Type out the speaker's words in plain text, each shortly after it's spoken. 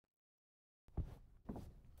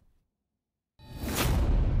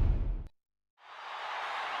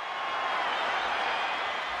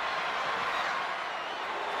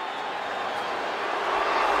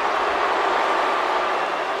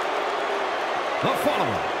The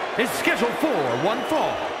follower is scheduled for one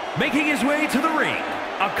fall, making his way to the ring,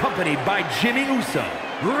 accompanied by Jimmy Uso,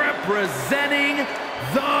 representing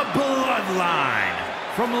the Bloodline.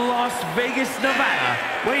 From Las Vegas, Nevada,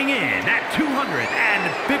 weighing in at 250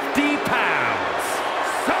 pounds,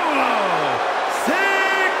 Solo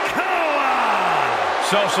Sikoa!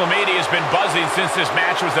 Social media has been buzzing since this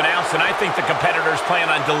match was announced, and I think the competitors plan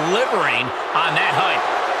on delivering on that hype.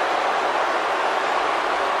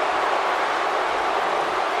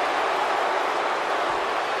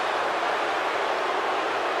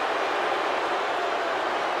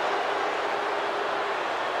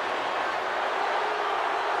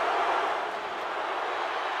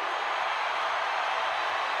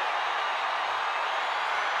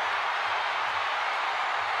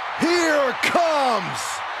 Here comes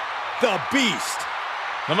the Beast.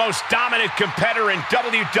 The most dominant competitor in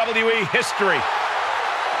WWE history.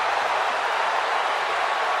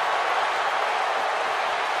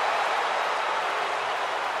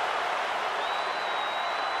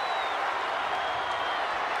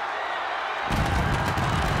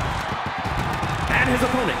 And his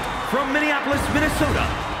opponent from Minneapolis, Minnesota,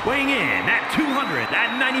 weighing in at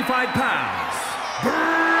 295 pounds,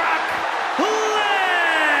 Brock Lesnar!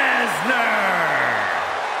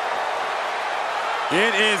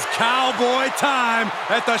 It is cowboy time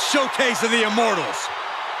at the Showcase of the Immortals.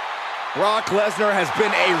 Brock Lesnar has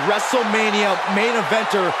been a WrestleMania main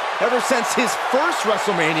eventer ever since his first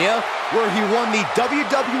WrestleMania, where he won the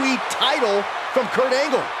WWE title from Kurt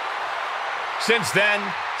Angle. Since then,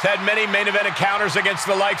 he's had many main event encounters against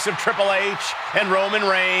the likes of Triple H and Roman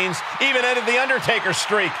Reigns, even ended the Undertaker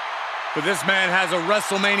streak. But this man has a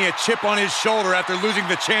WrestleMania chip on his shoulder after losing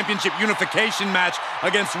the championship unification match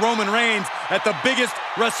against Roman Reigns at the biggest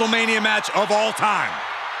WrestleMania match of all time.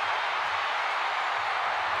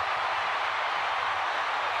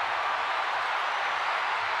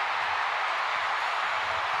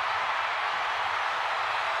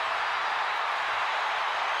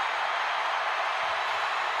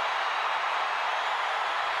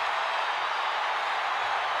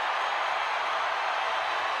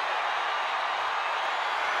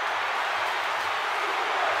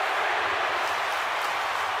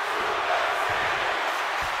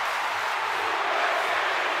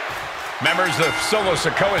 Members of Solo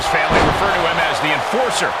Sikoa's family refer to him as the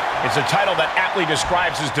Enforcer. It's a title that aptly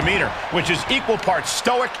describes his demeanor, which is equal parts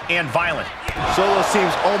stoic and violent. Solo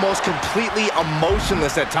seems almost completely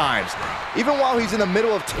emotionless at times. Even while he's in the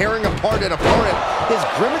middle of tearing apart an opponent, his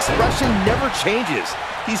grim expression never changes.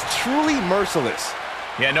 He's truly merciless.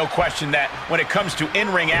 Yeah, no question that when it comes to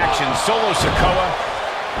in-ring action, Solo Sikoa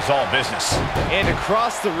is all business. And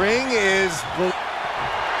across the ring is...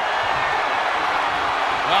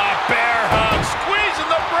 Bear hug, squeezing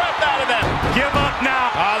the breath out of them. Give up now.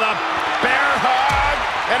 The bear hug,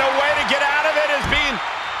 and a way to get out of it is being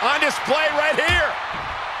on display right here.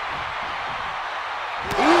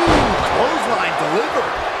 Ooh, clothesline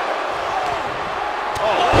delivered.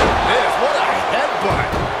 Oh, this, what a headbutt.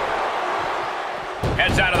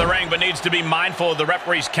 Heads out of the ring, but needs to be mindful of the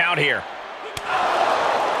referee's count here.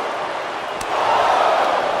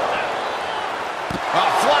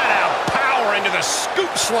 Flat out power into the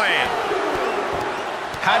scoop slam.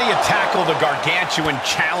 How do you tackle the gargantuan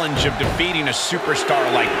challenge of defeating a superstar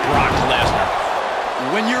like Brock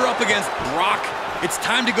Lesnar? When you're up against Brock, it's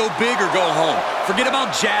time to go big or go home. Forget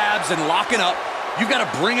about jabs and locking up. You've got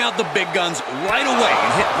to bring out the big guns right away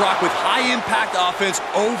and hit Brock with high-impact offense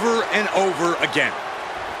over and over again.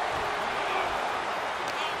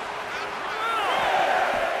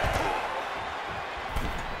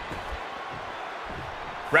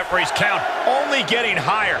 Referee's count only getting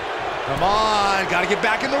higher. Come on, gotta get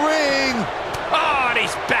back in the ring. Oh, and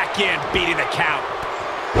he's back in, beating the count.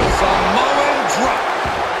 Samoan drop.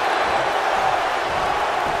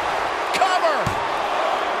 Cover.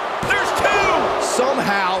 There's two.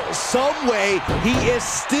 Somehow, some way, he is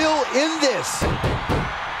still in this.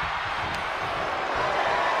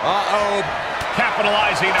 Uh-oh.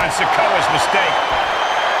 Capitalizing on Sikoa's mistake.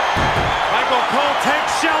 Michael Cole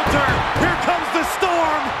takes shelter. Here comes the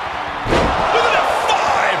storm. Look at F5.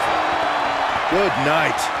 Good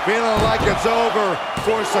night. Feeling like it's over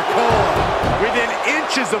for Sikoa. Within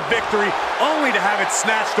inches of victory, only to have it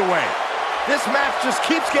snatched away. This match just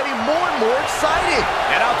keeps getting more and more exciting.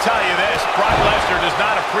 And I'll tell you this, Brock Lesnar does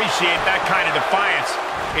not appreciate that kind of defiance.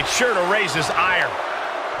 It's sure to raise his ire.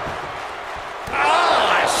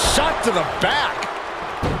 Ah, shot to the back.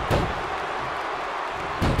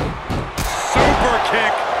 Super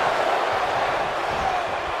kick.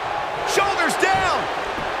 Shoulders down.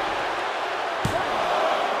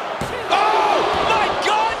 Oh, my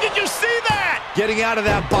God, did you see that? Getting out of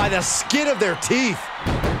that by the skin of their teeth.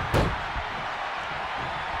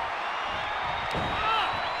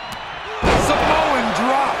 Samoan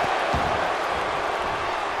drop.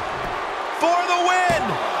 For the win!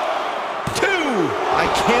 2! I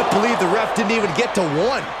can't believe the ref didn't even get to 1.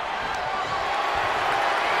 Winding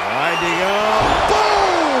up.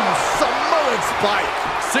 Boom! Samoan spike.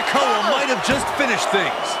 Sikoa might have just finished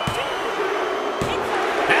things.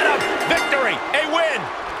 And a victory! A win!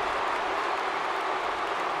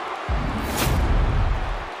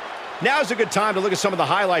 Now's a good time to look at some of the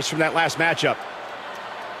highlights from that last matchup.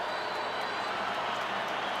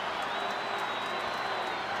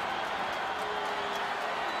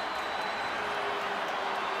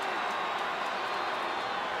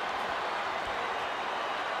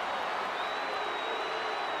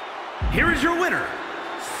 Here is your winner,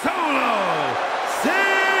 Solo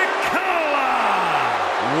Sikoa!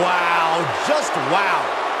 Wow, just wow.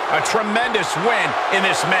 A tremendous win in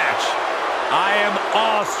this match. I am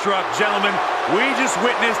awestruck, gentlemen. We just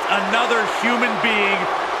witnessed another human being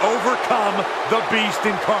overcome the Beast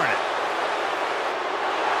incarnate.